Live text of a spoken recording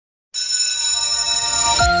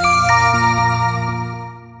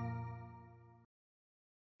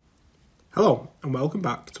Hello and welcome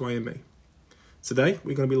back to IAmMe. Today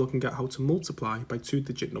we're going to be looking at how to multiply by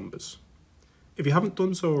two-digit numbers. If you haven't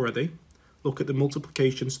done so already, look at the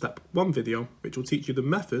multiplication step 1 video, which will teach you the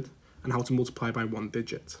method and how to multiply by one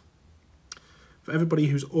digit. For everybody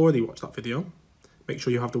who's already watched that video, make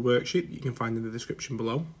sure you have the worksheet that you can find in the description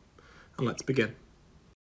below, and let's begin.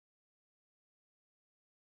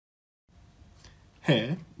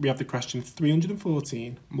 Here we have the question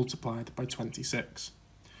 314 multiplied by 26.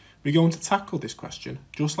 We're going to tackle this question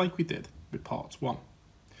just like we did with part 1.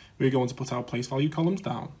 We're going to put our place value columns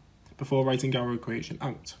down before writing our equation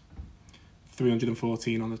out.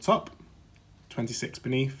 314 on the top, 26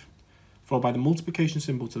 beneath, followed by the multiplication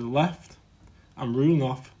symbol to the left, and ruling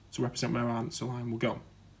off to represent where our answer line will go.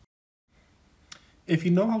 If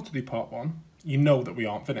you know how to do part 1, you know that we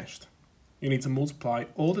aren't finished. You need to multiply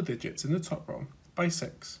all the digits in the top row by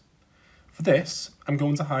 6. For this, I'm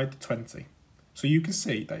going to hide the 20. So you can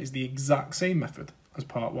see that is the exact same method as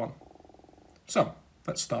part 1. So,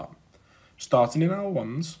 let's start. Starting in our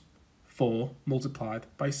ones, 4 multiplied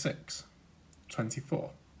by 6,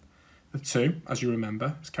 24. The 2, as you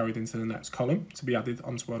remember, is carried into the next column to be added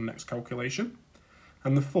onto our next calculation,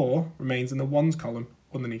 and the 4 remains in the ones column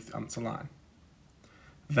underneath the answer line.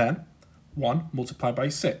 Then, 1 multiplied by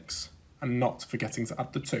 6, and not forgetting to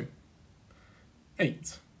add the 2.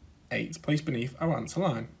 8 placed beneath our answer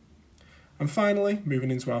line. And finally, moving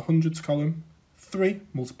into our hundreds column, 3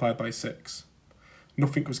 multiplied by 6.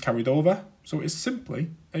 Nothing was carried over, so it is simply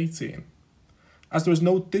 18. As there is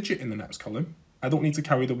no digit in the next column, I don't need to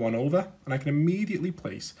carry the 1 over, and I can immediately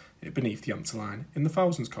place it beneath the answer line in the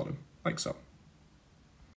thousands column, like so.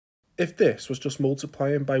 If this was just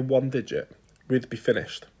multiplying by one digit, we'd be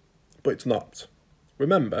finished. But it's not.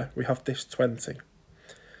 Remember, we have this 20.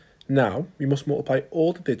 Now, we must multiply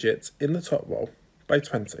all the digits in the top row by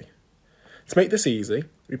 20. To make this easy,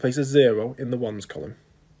 we place a 0 in the ones column.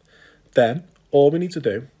 Then, all we need to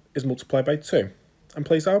do is multiply by 2 and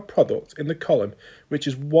place our product in the column which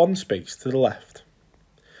is one space to the left.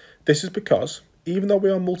 This is because, even though we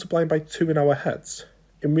are multiplying by 2 in our heads,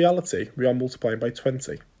 in reality we are multiplying by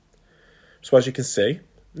 20. So as you can see,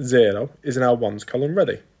 0 is in our ones column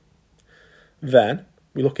ready. Then,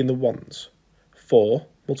 we look in the ones. 4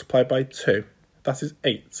 multiplied by 2, that is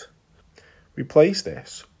 8. We place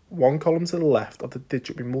this one column to the left of the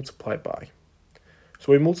digit we multiplied by.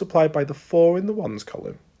 So we multiplied by the 4 in the ones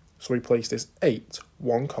column, so we place this 8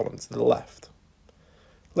 one column to the left.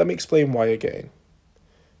 Let me explain why again.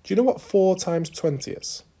 Do you know what 4 times 20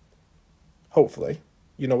 is? Hopefully,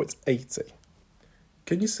 you know it's 80.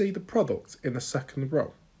 Can you see the product in the second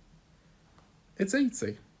row? It's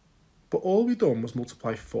 80, but all we done was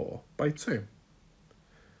multiply 4 by 2.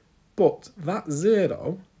 But that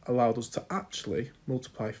 0 allowed us to actually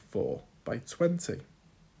multiply 4 by 20.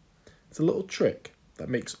 It's a little trick that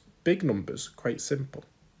makes big numbers quite simple.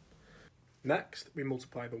 Next, we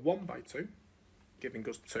multiply the 1 by 2, giving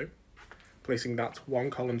us 2, placing that one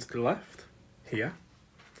column to the left, here.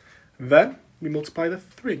 Then, we multiply the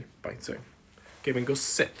 3 by 2, giving us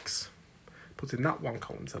 6, putting that one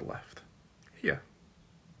column to the left, here.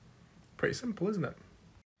 Pretty simple, isn't it?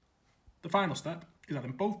 The final step is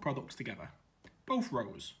adding both products together, both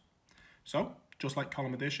rows. So, just like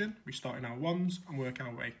column addition, we start in our ones and work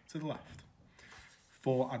our way to the left.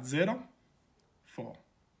 4 add 0, 4.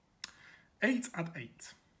 8 add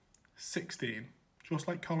 8, 16. Just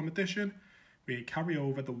like column addition, we carry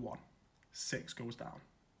over the 1, 6 goes down.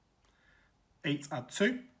 8 add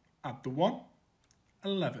 2, add the 1,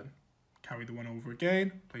 11. Carry the 1 over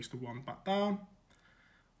again, place the 1 back down.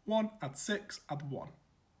 1 add 6, add 1,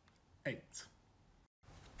 8.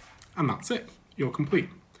 And that's it, you're complete.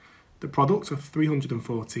 The product of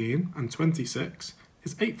 314 and 26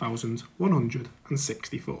 is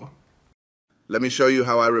 8,164. Let me show you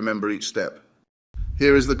how I remember each step.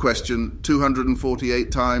 Here is the question,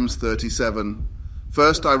 248 times 37.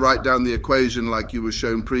 First I write down the equation like you were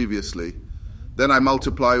shown previously. Then I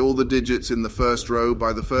multiply all the digits in the first row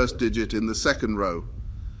by the first digit in the second row.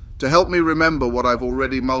 To help me remember what I've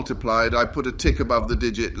already multiplied, I put a tick above the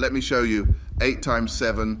digit. Let me show you. 8 times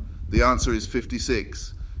 7, the answer is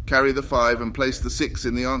 56. Carry the 5 and place the 6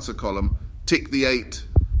 in the answer column. Tick the 8.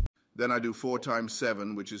 Then I do 4 times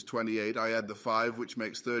 7, which is 28. I add the 5, which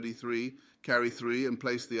makes 33. Carry 3 and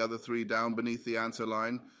place the other 3 down beneath the answer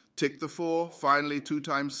line. Tick the 4. Finally, 2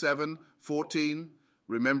 times 7, 14.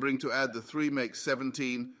 Remembering to add the 3 makes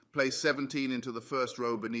 17. Place 17 into the first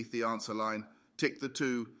row beneath the answer line. Tick the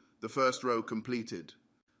 2. The first row completed.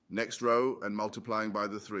 Next row and multiplying by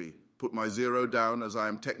the 3. Put my 0 down as I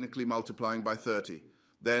am technically multiplying by 30.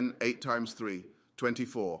 Then 8 times 3,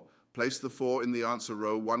 24. Place the 4 in the answer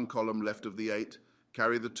row, 1 column left of the 8.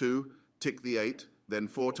 Carry the 2, tick the 8, then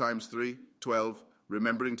 4 times 3, 12.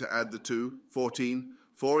 Remembering to add the 2, 14.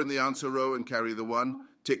 4 in the answer row and carry the 1,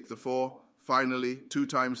 tick the 4. Finally, 2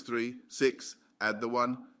 times 3, 6. Add the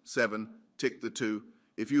 1, 7. Tick the 2.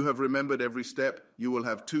 If you have remembered every step, you will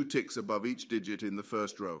have 2 ticks above each digit in the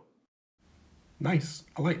first row. Nice,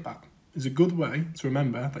 I like that. It's a good way to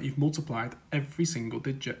remember that you've multiplied every single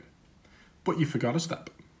digit, but you forgot a step.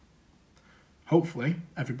 Hopefully,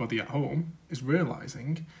 everybody at home is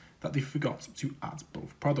realising that they forgot to add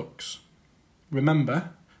both products.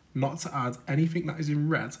 Remember not to add anything that is in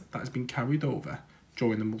red that has been carried over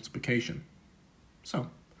during the multiplication. So,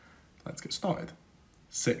 let's get started.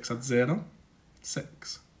 6 add 0,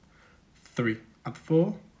 6. 3 add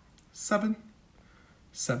 4, 7.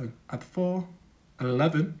 7 add 4,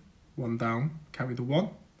 11. 1 down, carry the 1.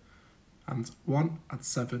 And 1 add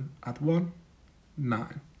 7, add 1,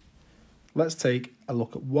 9. Let's take a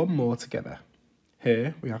look at one more together.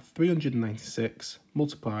 Here we have 396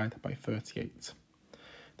 multiplied by 38.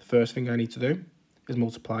 The first thing I need to do is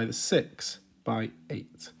multiply the 6 by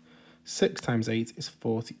 8. 6 times 8 is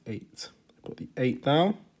 48. I put the 8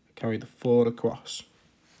 down, carry the 4 across.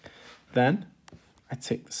 Then I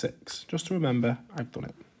tick the 6, just to remember I've done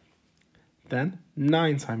it. Then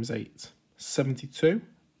 9 times 8, 72.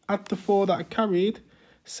 Add the 4 that I carried,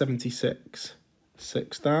 76.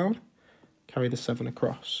 6 down, carry the 7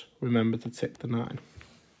 across. Remember to tick the 9.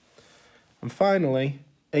 And finally,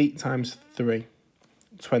 8 times 3,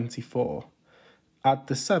 24. Add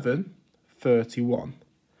the 7, 31.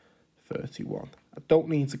 31. I don't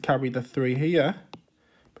need to carry the 3 here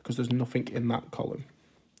because there's nothing in that column.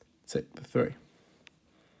 Tick the 3.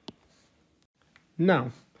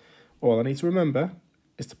 Now, all I need to remember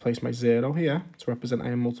is to place my 0 here to represent I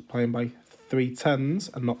am multiplying by 3 tens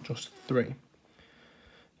and not just 3.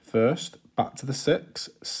 First, back to the 6.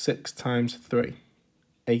 6 times 3,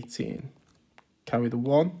 18. Carry the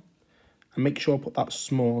 1 and make sure I put that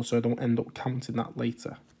small so I don't end up counting that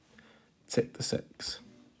later. Tick the 6.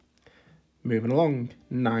 Moving along,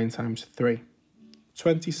 9 times 3,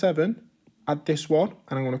 27. Add this one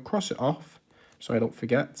and I'm going to cross it off so I don't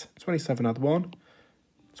forget. 27 add 1,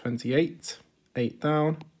 28. 8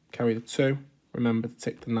 down, carry the 2. Remember to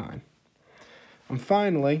tick the 9. And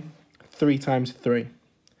finally, 3 times 3.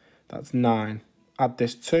 That's 9. Add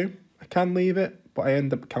this 2. I can leave it, but I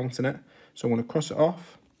end up counting it. So I'm going to cross it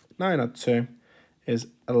off. 9 add 2 is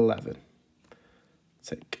 11.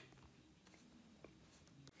 Tick.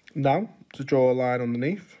 Now, to draw a line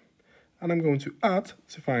underneath. And I'm going to add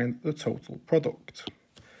to find the total product.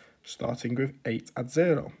 Starting with 8 add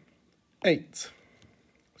 0. 8.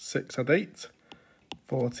 6 add 8.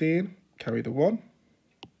 14. Carry the 1.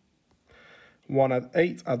 1 add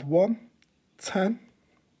 8 add 1. 10.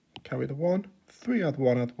 Carry the 1, 3 add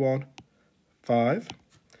 1, add 1, 5,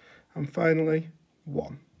 and finally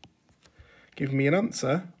 1. Give me an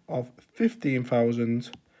answer of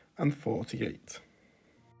 15,048.